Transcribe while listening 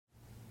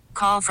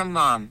call from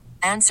mom.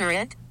 Answer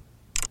it.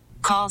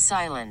 Call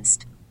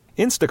silenced.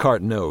 Instacart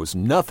knows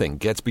nothing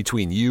gets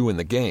between you and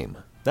the game.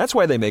 That's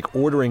why they make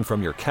ordering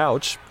from your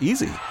couch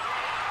easy.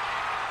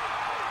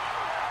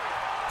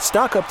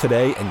 Stock up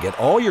today and get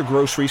all your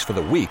groceries for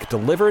the week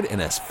delivered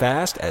in as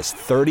fast as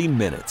 30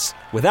 minutes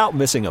without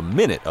missing a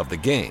minute of the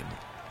game.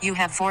 You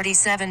have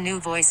 47 new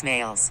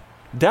voicemails.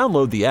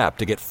 Download the app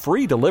to get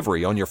free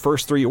delivery on your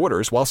first 3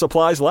 orders while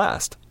supplies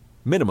last.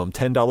 Minimum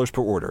 $10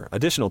 per order.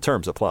 Additional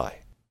terms apply.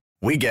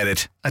 We get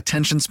it.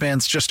 Attention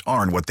spans just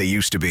aren't what they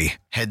used to be.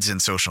 Heads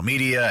in social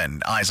media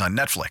and eyes on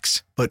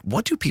Netflix. But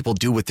what do people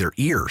do with their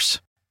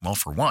ears? Well,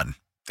 for one,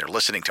 they're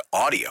listening to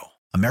audio.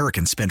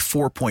 Americans spend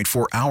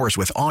 4.4 hours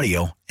with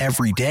audio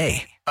every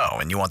day. Oh,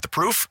 and you want the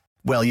proof?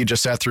 Well, you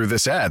just sat through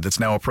this ad that's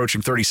now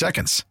approaching 30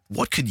 seconds.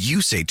 What could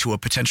you say to a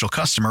potential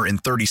customer in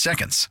 30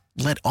 seconds?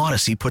 Let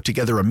Odyssey put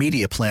together a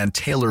media plan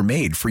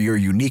tailor-made for your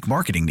unique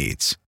marketing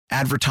needs.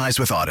 Advertise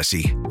with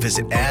Odyssey.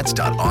 Visit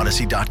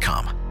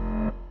ads.odyssey.com.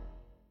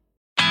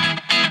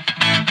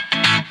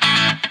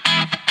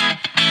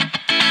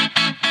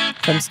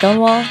 From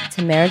Stonewall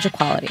to marriage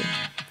equality,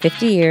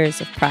 50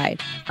 years of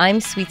pride. I'm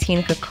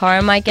Sweetina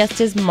Kakar. My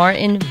guest is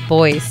Martin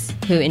Boyce,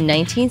 who in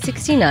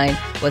 1969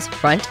 was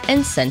front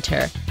and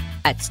center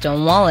at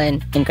Stonewall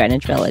Inn in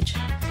Greenwich Village.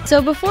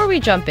 So before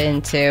we jump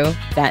into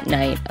that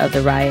night of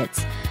the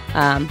riots,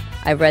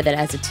 I read that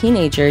as a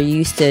teenager, you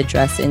used to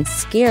dress in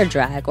scare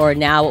drag, or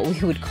now what we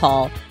would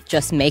call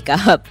just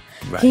makeup.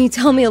 Right. Can you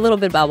tell me a little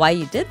bit about why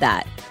you did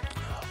that?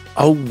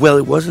 Oh, well,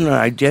 it wasn't an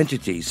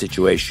identity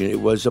situation. It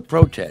was a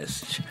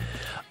protest.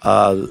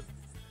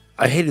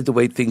 I hated the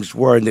way things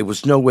were, and there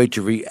was no way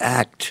to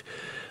react,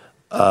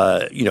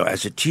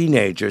 as a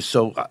teenager.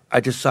 So I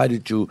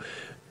decided to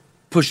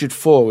push it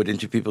forward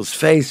into people's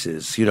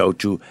faces,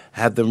 to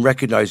have them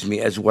recognize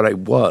me as what I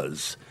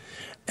was.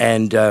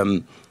 And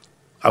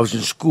I was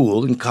in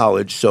school, in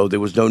college, so there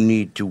was no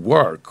need to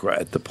work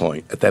at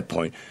that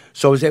point.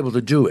 So I was able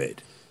to do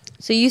it.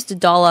 So you used to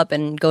doll up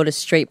and go to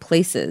straight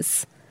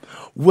places.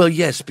 Well,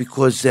 yes,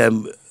 because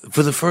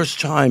for the first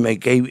time,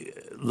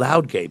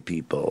 loud gay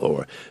people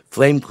or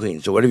flame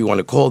queens or whatever you want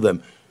to call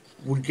them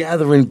would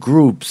gather in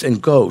groups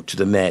and go to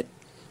the Met,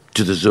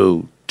 to the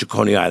zoo, to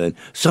Coney Island,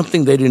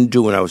 something they didn't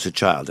do when I was a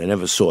child. I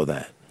never saw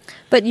that.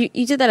 But you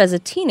did that as a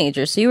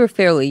teenager, so you were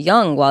fairly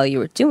young while you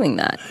were doing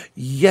that.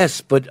 Yes,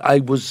 but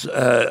I was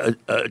a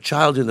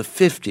child in the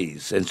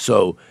 50s, and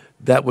so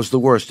that was the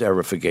worst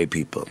era for gay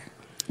people.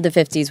 The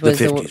 50s was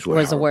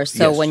the worst.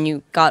 So yes. When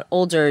you got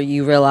older,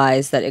 you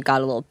realized that it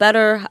got a little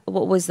better.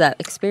 What was that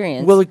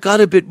experience? Well, it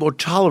got a bit more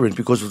tolerant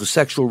because of the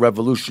sexual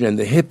revolution and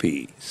the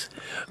hippies.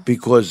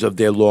 Because of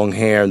their long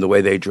hair and the way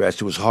they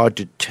dressed, it was hard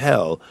to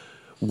tell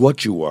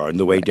what you were on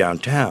the way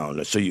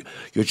downtown. So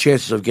your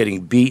chances of getting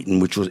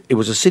beaten, it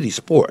was a city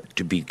sport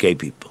to beat gay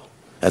people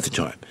at the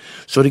time.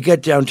 So to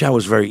get downtown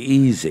was very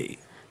easy.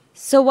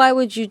 So why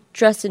would you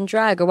dress in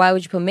drag, or why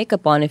would you put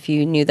makeup on if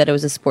you knew that it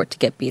was a sport to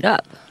get beat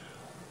up?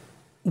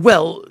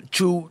 Well,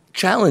 to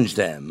challenge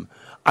them.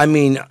 I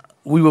mean,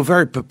 we were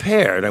very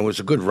prepared. I was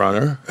a good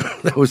runner.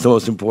 That was the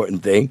most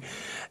important thing.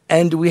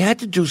 And we had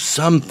to do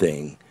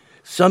something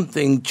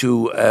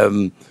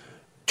to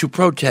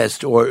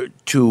protest or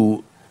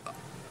to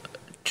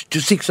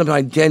seek some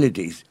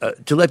identity,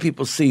 to let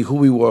people see who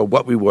we were,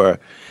 what we were,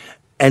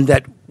 and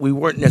that we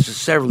weren't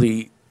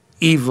necessarily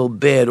evil,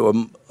 bad, or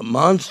a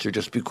monster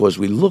just because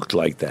we looked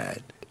like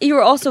that. You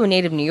were also a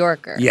native New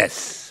Yorker.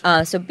 Yes.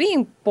 So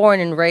being born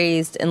and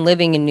raised and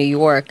living in New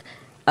York,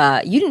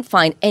 you didn't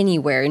find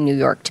anywhere in New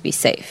York to be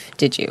safe,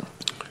 did you?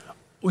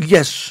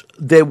 Yes,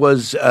 there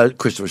was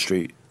Christopher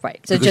Street. Right.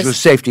 So because it was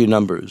safety in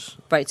numbers.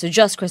 Right. So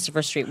just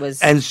Christopher Street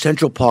was... And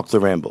Central Park, the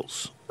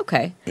Rambles.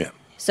 Okay. Yeah.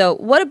 So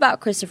what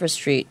about Christopher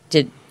Street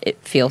did it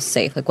feel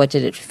safe? Like, what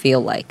did it feel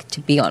like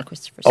to be on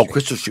Christopher Street? Oh,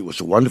 Christopher Street was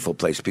a wonderful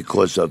place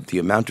because of the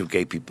amount of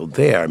gay people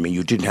there. I mean,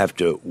 you didn't have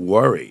to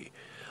worry.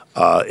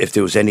 If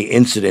there was any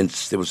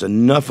incidents, there was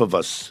enough of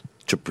us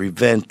to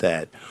prevent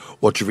that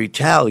or to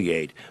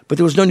retaliate. But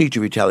there was no need to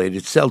retaliate.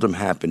 It seldom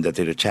happened that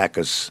they'd attack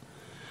us.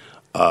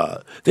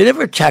 They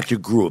never attacked a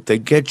group.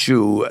 They'd get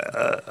you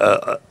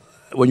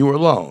when you were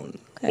alone.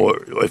 Okay.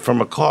 Or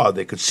from a car,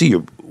 they could see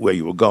you where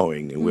you were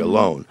going and we're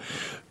alone.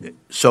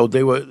 So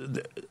they were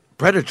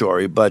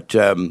predatory but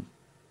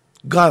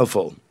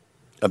guileful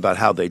about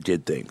how they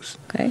did things.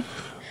 Okay.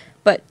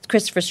 But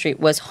Christopher Street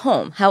was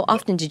home. How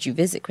often did you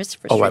visit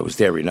Christopher Street? Oh, I was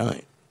there every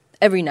night.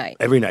 Every night?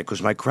 Every night,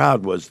 because the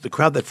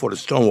crowd that fought at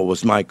Stonewall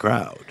was my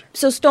crowd.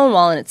 So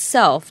Stonewall in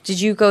itself,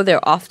 did you go there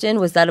often?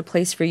 Was that a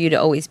place for you to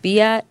always be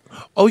at?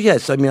 Oh,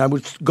 yes. I mean, I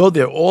would go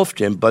there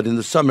often, but in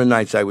the summer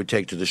nights I would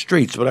take to the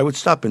streets, but I would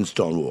stop in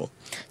Stonewall.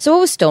 So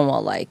what was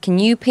Stonewall like? Can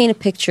you paint a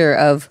picture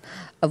of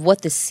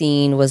what the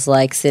scene was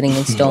like sitting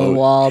in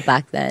Stonewall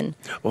back then?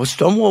 Well,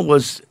 Stonewall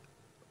was...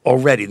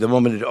 already, the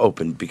moment it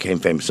opened, became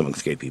famous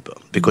amongst gay people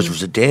because it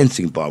was a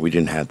dancing bar. We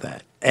didn't have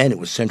that. And it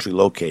was centrally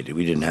located.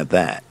 We didn't have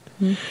that.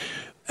 Mm-hmm.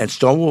 And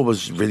Stonewall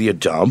was really a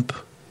dump.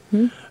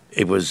 Mm-hmm.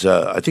 It was,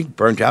 I think,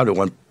 burnt out at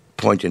one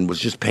point and was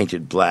just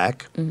painted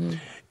black. Mm-hmm.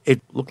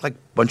 It looked like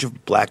a bunch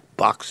of black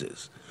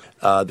boxes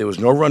There was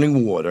no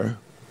running water.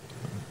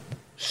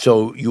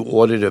 So you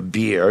ordered a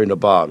beer in a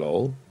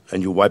bottle,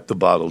 and you wiped the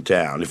bottle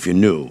down, if you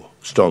knew,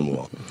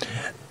 Stonewall.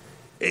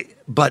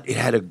 But it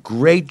had a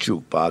great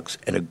jukebox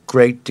and a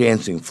great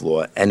dancing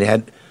floor. And it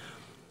had,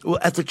 well,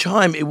 at the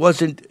time,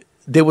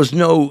 there was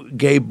no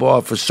gay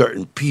bar for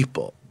certain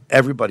people.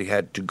 Everybody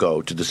had to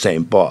go to the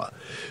same bar.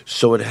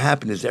 So what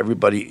happened is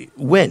everybody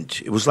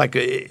went. It was like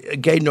a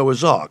gay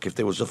Noah's Ark. If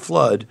there was a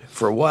flood,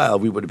 for a while,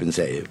 we would have been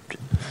saved.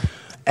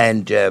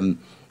 And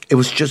it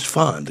was just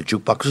fun. The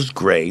jukebox was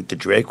great. The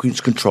drag queens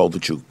controlled the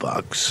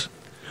jukebox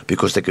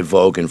because they could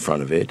vogue in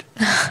front of it.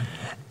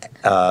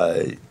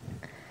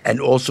 And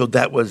also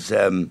that was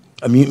a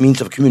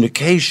means of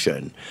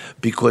communication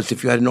because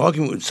if you had an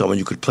argument with someone,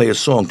 you could play a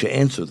song to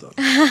answer them.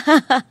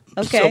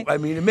 Okay. So, I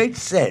mean, it made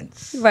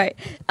sense. Right.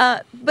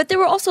 But there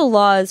were also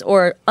laws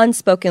or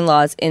unspoken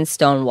laws in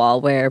Stonewall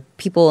where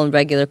people in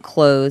regular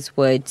clothes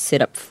would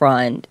sit up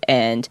front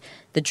and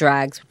the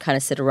drags would kind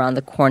of sit around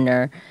the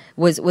corner.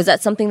 Was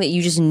that something that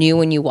you just knew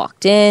when you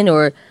walked in,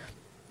 or?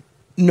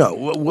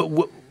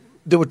 No.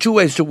 There were two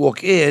ways to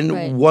walk in.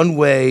 Right. One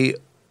way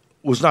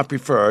was not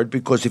preferred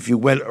because if you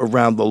went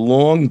around the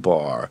long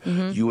bar,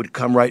 you would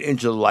come right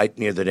into the light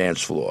near the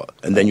dance floor.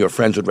 And then your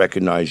friends would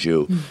recognize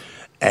you,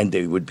 and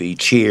there would be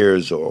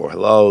cheers or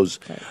hellos.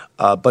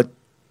 Right. But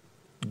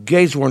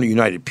gays weren't a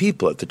united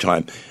people at the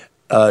time.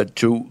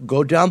 To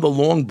go down the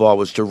long bar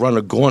was to run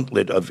a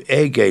gauntlet of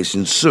gays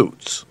in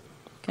suits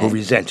who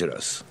resented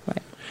us. Right.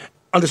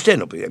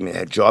 Understandably. I mean, they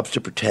had jobs to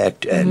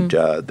protect, and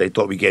they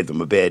thought we gave them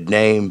a bad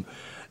name.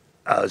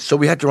 So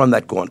we had to run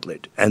that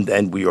gauntlet, and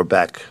then we were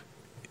back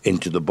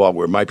into the bar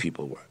where my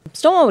people were.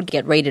 Stonewall would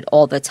get raided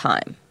all the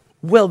time.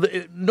 Well,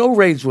 no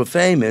raids were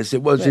famous.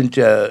 It wasn't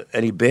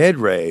any bad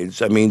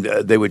raids. I mean,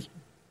 they were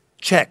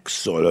checks,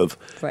 sort of.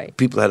 Right.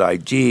 People had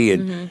ID,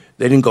 and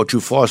they didn't go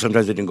too far.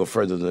 Sometimes they didn't go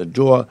further than the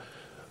door.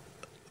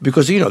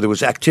 Because, there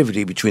was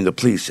activity between the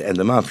police and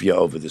the mafia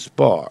over this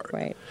bar.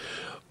 Right.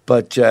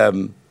 But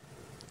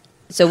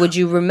so would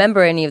you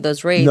remember any of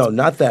those raids? no,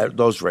 not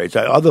those raids.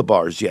 Other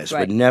bars, yes,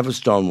 Right. but never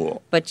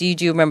Stonewall. But do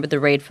you remember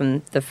the raid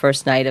from the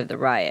first night of the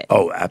riot?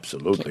 Oh,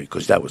 absolutely,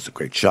 because that was a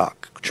great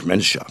shock,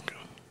 tremendous shock.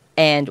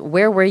 And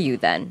where were you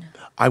then?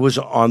 I was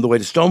on the way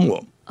to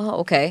Stonewall. Oh,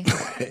 okay.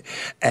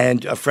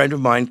 And a friend of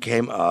mine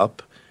came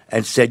up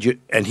and said,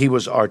 and he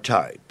was our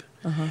type.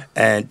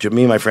 And to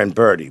me and my friend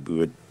Bertie,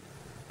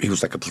 he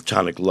was like a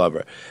platonic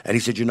lover. And he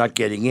said, you're not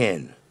getting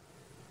in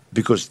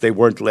because they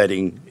weren't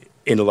letting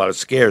in a lot of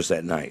scares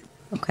that night.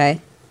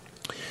 Okay.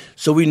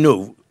 So we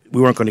knew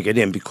we weren't going to get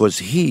in because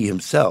he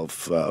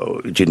himself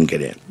didn't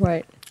get in.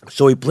 Right.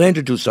 So he planned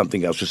to do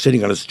something else. We're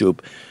sitting on a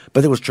stoop,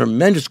 but there was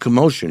tremendous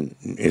commotion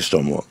in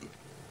Stonewall.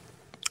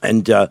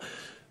 And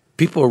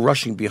people were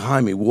rushing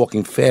behind me,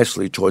 walking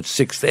fastly towards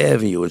 6th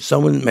Avenue, and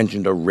someone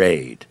mentioned a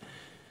raid.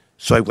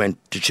 So we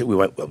went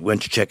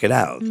to check it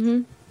out.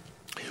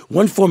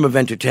 One form of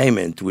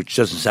entertainment, which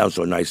doesn't sound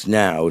so nice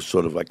now,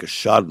 sort of like a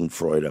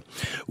schadenfreude,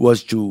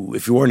 was to,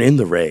 if you weren't in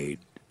the raid,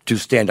 to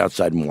stand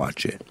outside and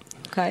watch it.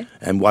 Okay.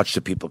 And watch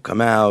the people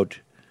come out,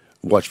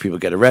 watch people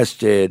get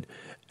arrested,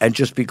 and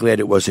just be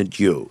glad it wasn't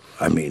you.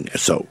 I mean,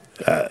 so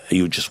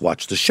you just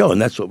watch the show, and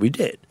that's what we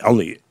did.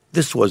 Only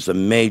this was a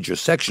major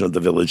section of the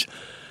village.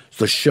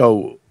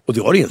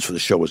 The audience for the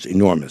show was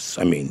enormous.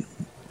 I mean,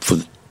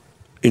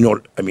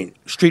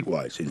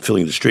 streetwise, in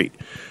filling the street.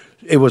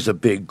 It was a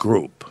big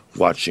group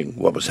watching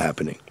what was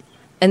happening.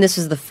 And this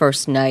was the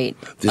first night?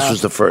 This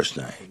was the first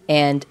night.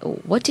 And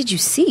what did you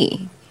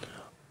see?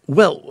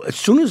 Well, as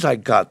soon as I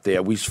got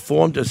there, we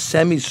formed a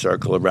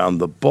semicircle around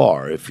the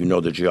bar, if you know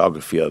the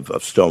geography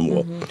of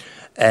Stonewall.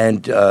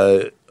 And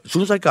as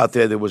soon as I got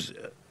there was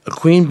a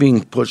queen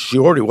being pushed. She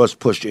already was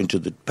pushed into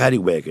the paddy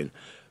wagon,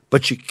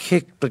 but she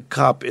kicked the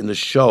cop in the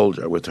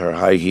shoulder with her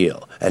high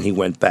heel, and he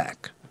went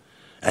back.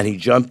 And he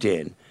jumped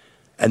in,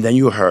 and then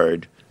you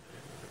heard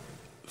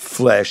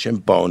flesh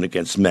and bone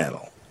against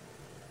metal.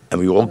 And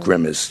we all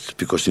grimaced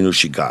because we knew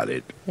she got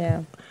it.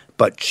 Yeah.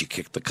 But she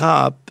kicked the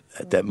cop.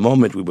 At that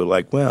moment, we were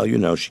like, well,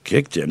 she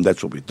kicked him.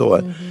 That's what we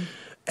thought.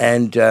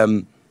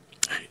 And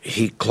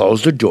he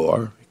closed the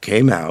door,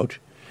 came out,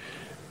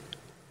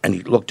 and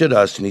he looked at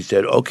us and he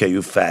said, okay, you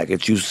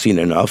faggots, you've seen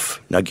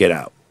enough. Now get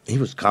out. He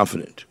was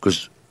confident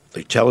because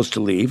they tell us to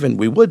leave, and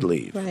we would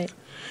leave. Right.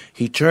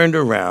 He turned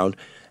around,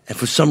 and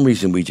for some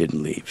reason, we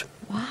didn't leave.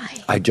 Why?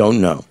 I don't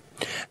know.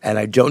 And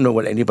I don't know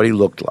what anybody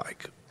looked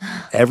like.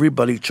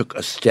 Everybody took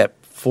a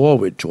step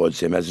forward towards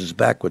him as his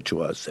back were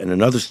to us, and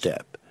another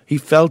step. He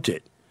felt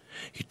it.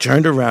 He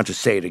turned around to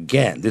say it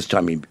again, this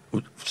time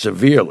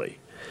severely.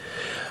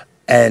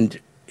 And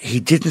he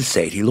didn't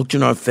say it. He looked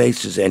in our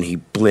faces, and he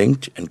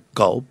blinked and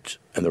gulped,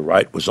 and the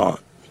riot was on.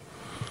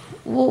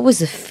 What was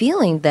the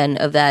feeling then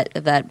of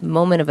that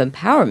moment of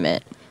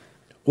empowerment?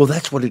 Well,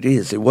 that's what it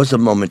is. It was a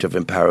moment of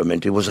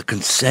empowerment. It was a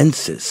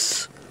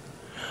consensus.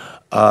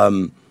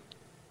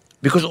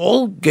 Because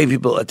all gay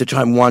people at the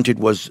time wanted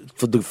was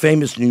for the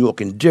famous New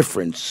York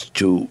indifference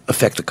to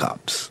affect the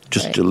cops,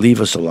 just to leave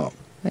us alone.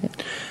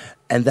 Right.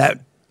 And that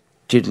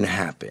didn't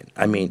happen.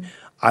 I mean,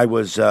 I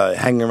was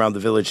hanging around the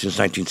village since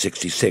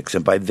 1966,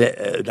 and by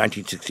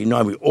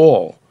 1969, we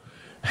all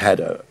had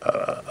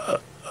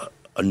a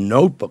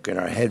notebook in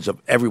our heads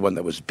of everyone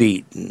that was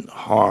beaten,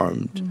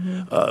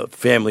 harmed,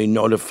 family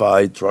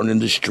notified, thrown in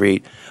the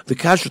street. The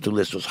casualty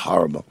list was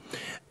horrible.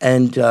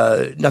 And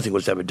nothing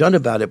was ever done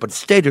about it, but it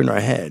stayed in our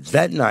heads.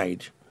 That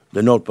night,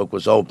 the notebook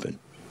was open,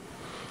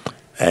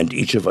 and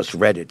each of us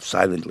read it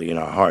silently in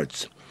our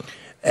hearts.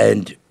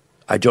 And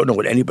I don't know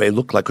what anybody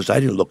looked like because I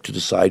didn't look to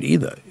the side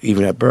either,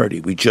 even at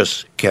Birdie. We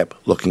just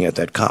kept looking at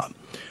that cop.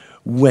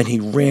 When he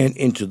ran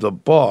into the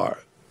bar,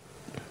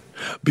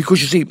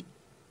 because you see,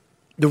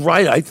 the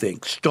riot, I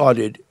think,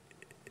 started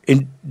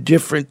in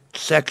different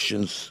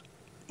sections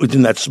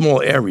within that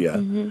small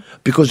area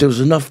because there was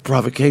enough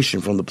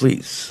provocation from the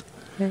police.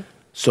 Okay.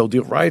 So the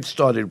riot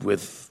started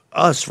with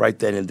us right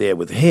then and there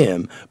with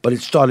him, but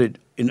it started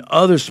in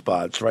other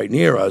spots right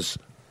near us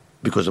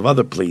because of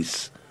other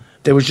police.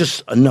 There was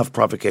just enough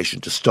provocation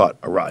to start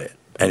a riot,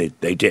 and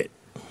they did.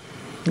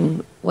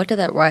 What did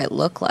that riot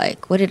look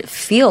like? What did it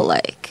feel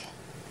like?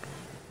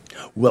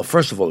 Well,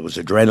 first of all, it was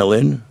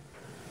adrenaline.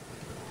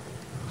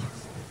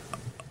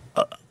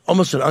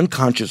 Almost an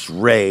unconscious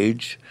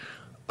rage,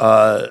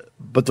 but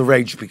the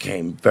rage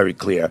became very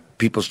clear.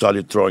 People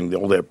started throwing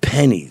all their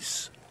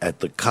pennies at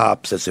the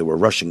cops as they were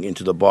rushing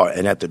into the bar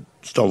and at the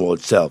Stonewall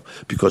itself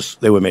because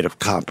they were made of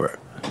copper.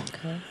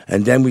 Okay.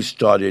 And then we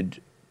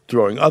started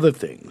throwing other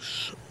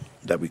things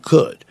that we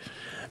could.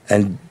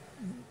 And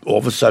all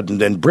of a sudden,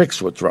 then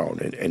bricks were thrown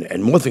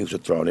and more things were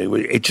thrown.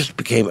 It just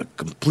became a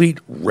complete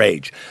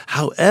rage.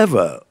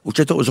 However, which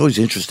I thought was always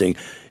interesting,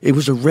 it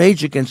was a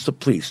rage against the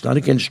police, not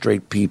against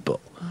straight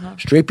people.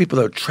 Straight people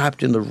that were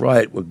trapped in the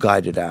riot were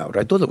guided out.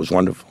 I thought that was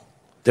wonderful.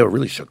 They were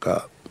really shook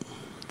up.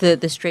 The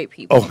straight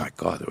people? Oh, my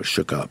God, they were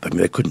shook up. I mean,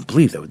 they couldn't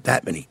believe there were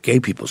that many gay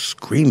people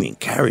screaming,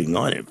 carrying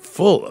on, and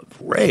full of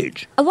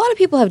rage. A lot of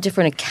people have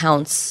different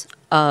accounts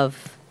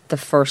of the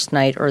first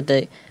night or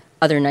the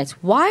other nights.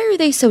 Why are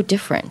they so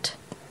different?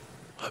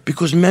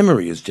 Because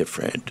memory is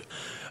different.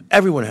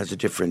 Everyone has a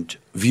different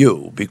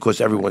view because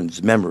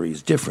everyone's memory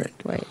is different.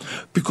 Right.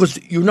 Because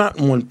you're not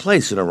in one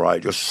place in a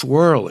riot. You're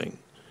swirling.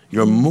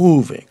 You're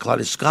moving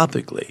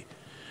kaleidoscopically.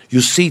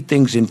 You see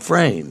things in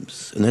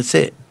frames, and that's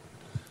it.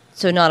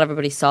 So not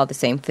everybody saw the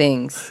same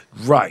things.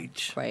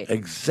 Right. Right.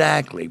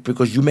 Exactly.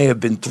 Because you may have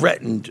been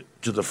threatened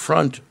to the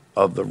front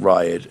of the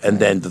riot, and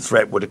then the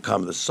threat would have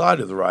come to the side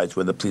of the riots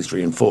when the police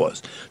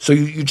reinforced. So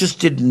you just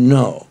didn't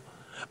know.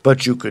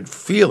 But you could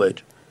feel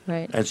it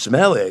and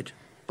smell it.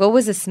 What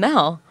was the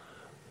smell?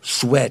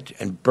 Sweat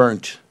and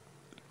burnt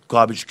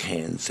garbage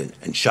cans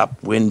and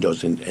shop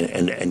windows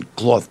and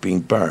cloth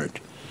being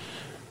burned.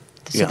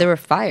 So there were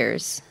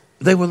fires.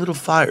 They were little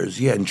fires,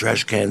 in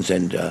trash cans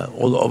and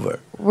all over.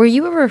 Were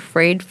you ever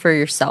afraid for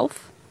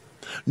yourself?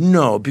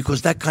 No,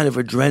 because that kind of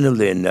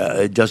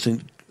adrenaline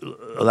doesn't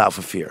allow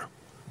for fear.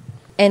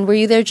 And were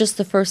you there just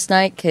the first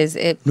night?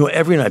 No,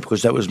 every night,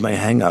 because that was my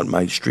hangout,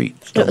 my street.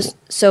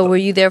 So were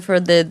you there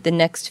for the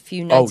next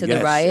few nights of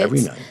the riots?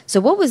 Every night.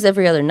 So what was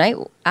every other night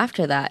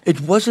after that?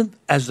 It wasn't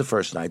as the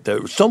first night.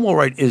 The Stonewall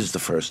Riot is the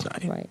first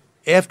night. Right.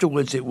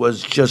 Afterwards, it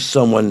was just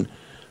someone,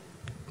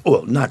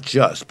 well, not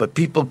just, but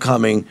people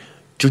coming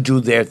to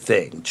do their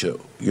thing, to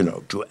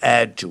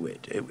add to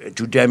it,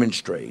 to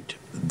demonstrate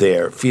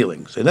their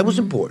feelings. And that was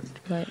important.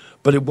 Right.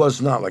 But it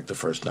was not like the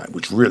first night,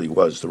 which really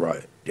was the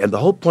riot. And the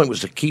whole point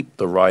was to keep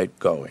the riot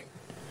going.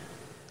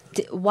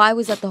 Why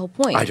was that the whole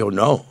point? I don't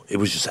know. It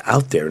was just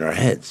out there in our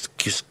heads.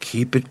 Just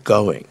keep it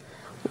going.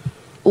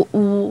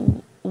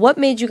 What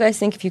made you guys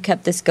think if you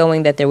kept this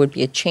going that there would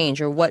be a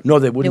change? Or what? No,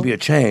 there wouldn't be a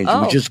change. Oh.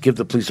 We would just give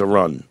the police a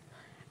run.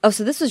 Oh,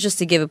 so this was just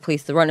to give the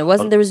police the run. It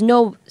wasn't. There was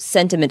no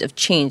sentiment of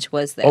change,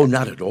 was there? Oh,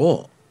 not at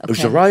all. Okay. It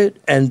was a riot,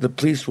 and the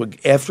police were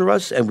after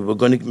us, and we were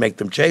going to make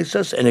them chase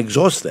us and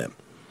exhaust them.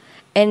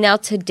 And now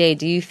today,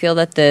 do you feel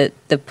that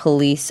the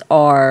police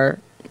are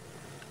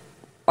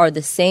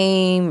the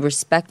same,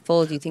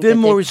 respectful? Do you think they're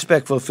more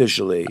respectful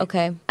officially?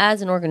 Okay.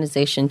 As an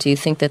organization, do you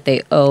think that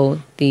they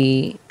owe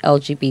the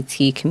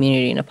LGBT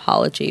community an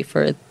apology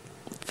for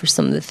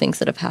some of the things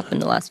that have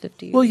happened the last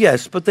 50 years? Well,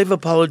 yes, but they've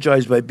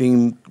apologized by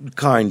being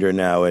kinder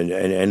now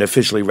and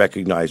officially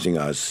recognizing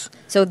us.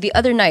 So the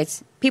other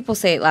nights, people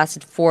say it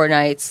lasted 4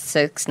 nights,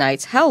 6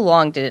 nights. How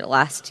long did it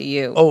last to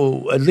you?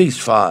 Oh, at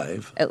least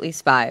 5. At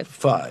least 5.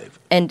 5.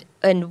 And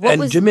what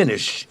was...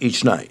 diminish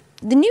each night.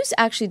 The news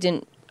actually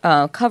didn't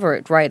cover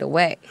it right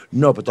away.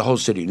 No, but the whole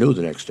city knew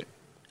the next day.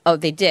 Oh,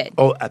 they did?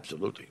 Oh,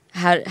 absolutely.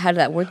 How did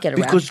that word get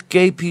around? Because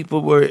gay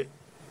people were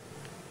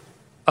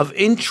of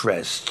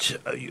interest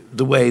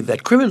the way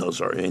that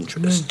criminals are of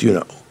interest,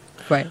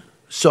 Right.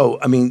 So,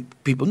 I mean,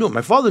 people knew.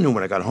 My father knew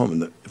when I got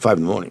home at 5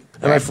 in the morning.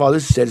 And my father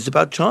said, it's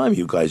about time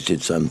you guys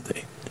did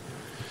something.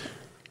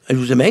 It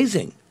was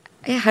amazing.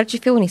 Yeah, how did you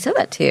feel when he said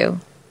that to you?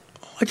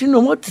 I didn't know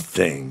what to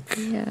think.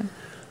 Yeah.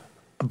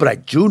 But I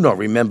do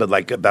remember,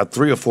 like, about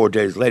 3 or 4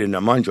 days later, now,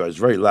 mind you, I was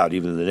very loud,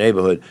 even in the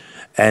neighborhood,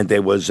 and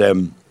there was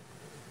a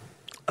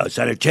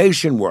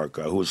sanitation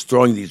worker who was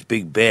throwing these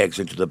big bags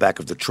into the back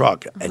of the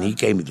truck, and he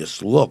gave me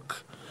this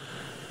look.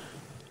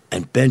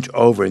 and bent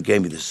over and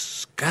gave me this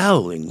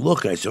scowling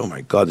look. And I said, oh,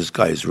 my God, this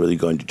guy is really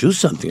going to do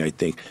something, I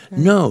think.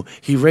 No,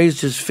 he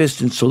raised his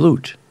fist in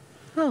salute.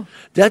 Oh.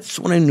 That's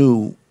when I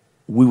knew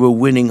we were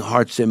winning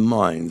hearts and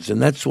minds.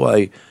 And that's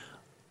why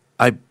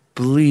I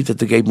believe that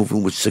the gay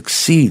movement would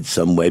succeed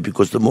some way,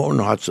 because the more in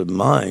hearts and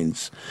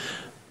minds,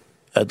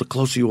 the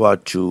closer you are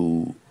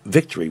to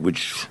victory,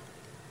 which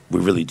we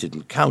really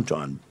didn't count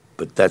on,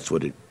 but that's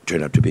what it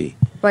turned out to be.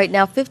 Right,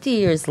 now 50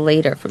 years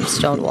later from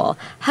Stonewall,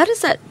 how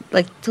does that,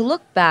 to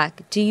look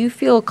back, do you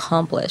feel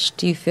accomplished?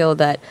 Do you feel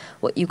that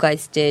what you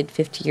guys did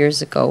 50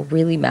 years ago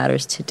really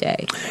matters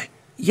today?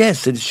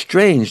 Yes, it's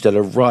strange that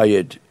a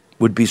riot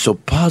would be so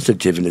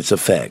positive in its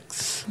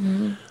effects,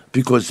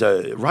 because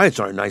riots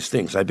aren't nice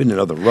things. I've been in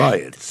other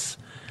riots,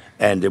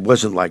 and it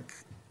wasn't it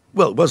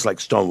was like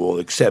Stonewall,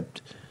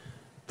 except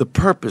the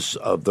purpose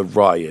of the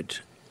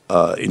riot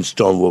in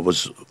Stonewall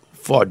was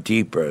far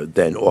deeper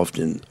than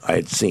often I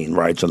had seen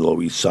riots on the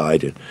Lower East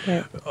Side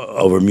and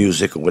over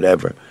music or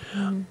whatever.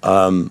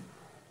 And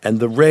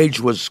the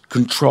rage was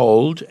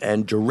controlled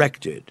and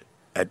directed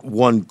at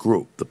one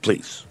group, the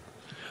police.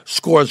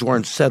 Scores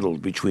weren't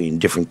settled between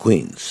different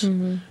queens.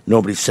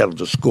 Nobody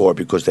settled a score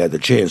because they had the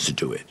chance to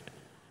do it.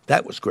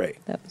 That was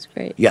great. That was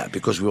great. Yeah,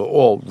 because we were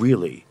all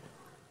really,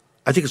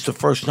 I think it's the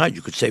first night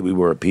you could say we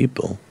were a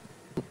people.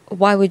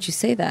 Why would you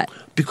say that?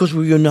 Because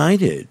we're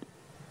united.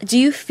 Do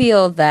you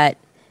feel that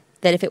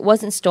if it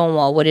wasn't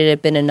Stonewall, would it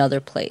have been another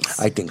place?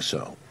 I think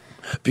so.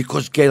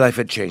 Because gay life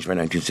had changed by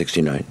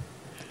 1969.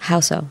 How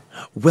so?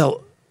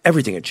 Well,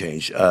 everything had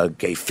changed.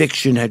 Gay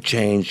fiction had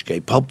changed. Gay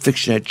pulp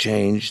fiction had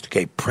changed.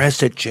 Gay press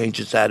had changed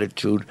its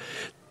attitude.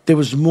 There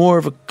was more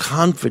of a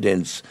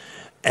confidence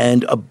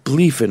and a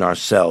belief in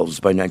ourselves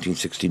by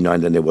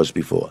 1969 than there was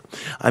before.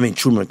 I mean,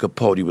 Truman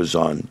Capote was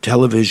on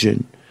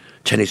television.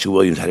 Tennessee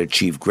Williams had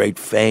achieved great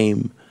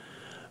fame.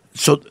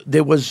 So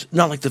there was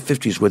not like the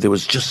 50s where there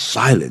was just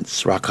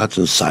silence, Rock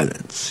Hudson's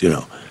silence,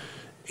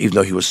 Even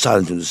though he was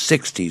silent in the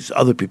 60s,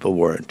 other people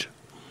weren't.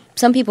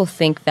 Some people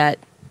think that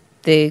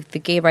the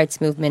gay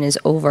rights movement is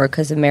over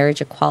because of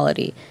marriage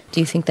equality. Do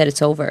you think that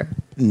it's over?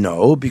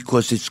 No,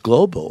 because it's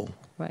global.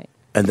 Right.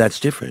 And that's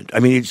different. I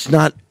mean, it's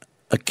not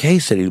a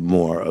case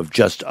anymore of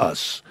just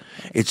us.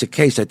 It's a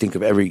case, I think,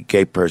 of every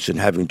gay person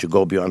having to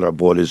go beyond our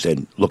borders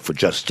and look for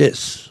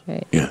justice.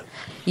 Right. Yeah.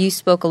 You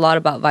spoke a lot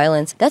about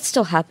violence. That's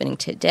still happening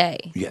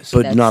today. Yes,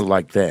 but not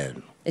like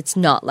then. It's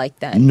not like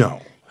that.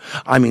 No.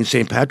 I mean,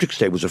 St. Patrick's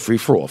Day was a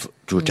free-for-all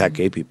to attack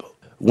gay people.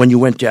 When you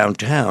went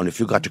downtown, if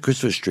you got to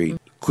Christopher Street,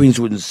 Queens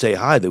wouldn't say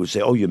hi. They would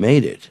say, oh, you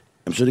made it.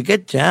 And so to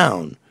get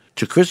down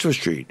to Christopher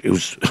Street, it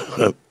was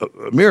a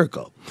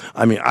miracle.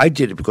 I mean, I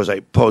did it because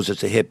I posed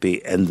as a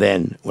hippie, and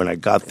then when I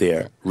got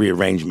there,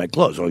 rearranged my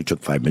clothes. It only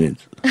took 5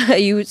 minutes.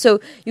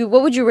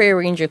 What would you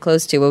rearrange your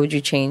clothes to? What would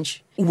you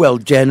change? Well,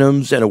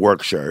 denims and a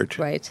work shirt.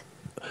 Right.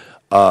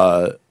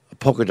 A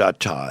polka dot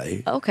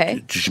tie.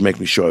 Okay. To make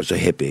me sure I was a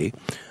hippie.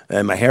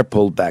 And my hair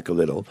pulled back a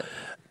little.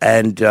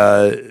 And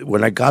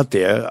when I got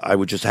there, I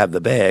would just have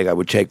the bag. I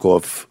would take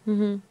off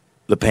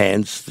the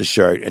pants, the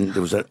shirt, and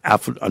there was an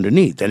outfit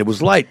underneath. And it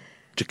was light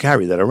to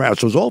carry that around.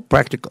 So it was all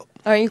practical.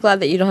 Aren't you glad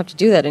that you don't have to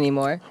do that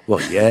anymore?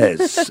 Well,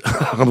 yes.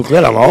 I'm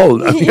glad I'm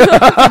old. You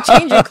don't have to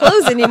change your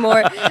clothes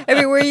anymore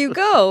everywhere you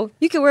go.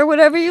 You can wear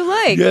whatever you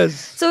like. Yes.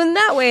 So in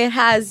that way, it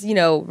has,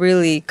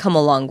 really come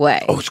a long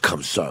way. Oh, it's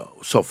come so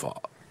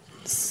far.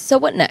 So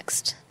what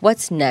next?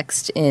 What's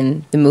next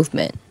in the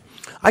movement?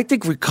 I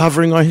think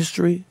recovering our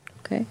history.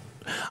 Okay.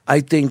 I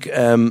think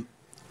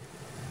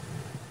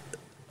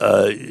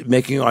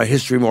making our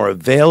history more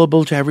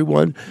available to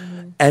everyone.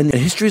 And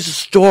history is a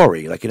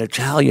story. Like in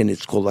Italian,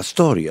 it's called la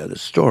storia, the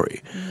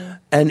story.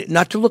 And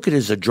not to look at it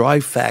as a dry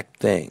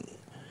fact thing.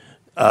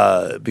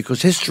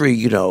 Because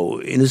history,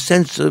 in a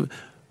sense of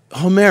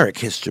Homeric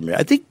history,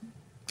 I think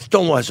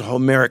Stonewall has a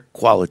Homeric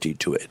quality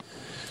to it.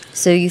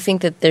 So you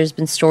think that there's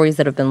been stories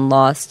that have been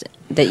lost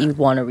that you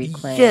want to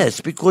reclaim? Yes,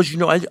 because,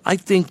 I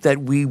think that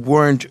we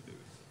weren't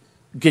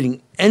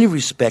getting any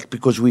respect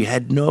because we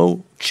had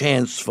no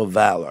chance for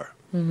valor.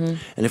 And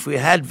if we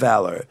had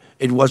valor,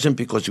 it wasn't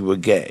because we were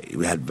gay.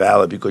 You had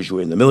valor because you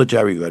were in the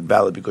military. You had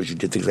valor because you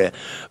did things like that.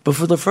 But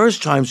for the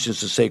first time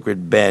since the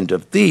Sacred Band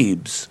of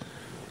Thebes,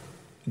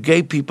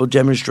 gay people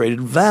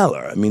demonstrated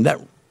valor. I mean, that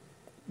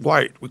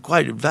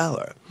required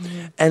valor.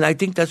 And I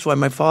think that's why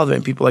my father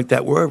and people like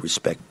that were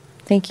respected.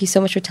 Thank you so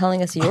much for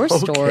telling us your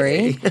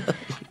story.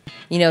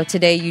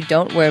 Today you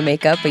don't wear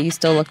makeup, but you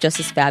still look just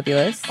as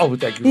fabulous. Oh,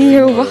 thank you very much.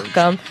 You're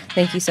welcome.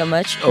 Thank you so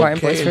much, Martin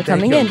Boyce, for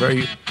coming in. I'm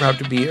very proud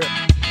to be here.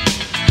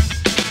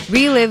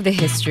 Relive the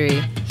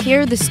history,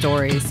 hear the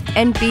stories,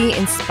 and be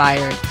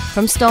inspired.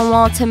 From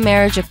Stonewall to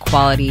marriage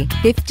equality,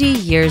 50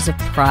 years of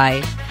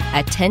pride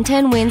at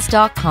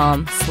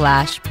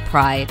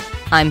 1010wins.com/pride.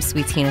 I'm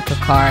Sweetina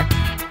Kakar.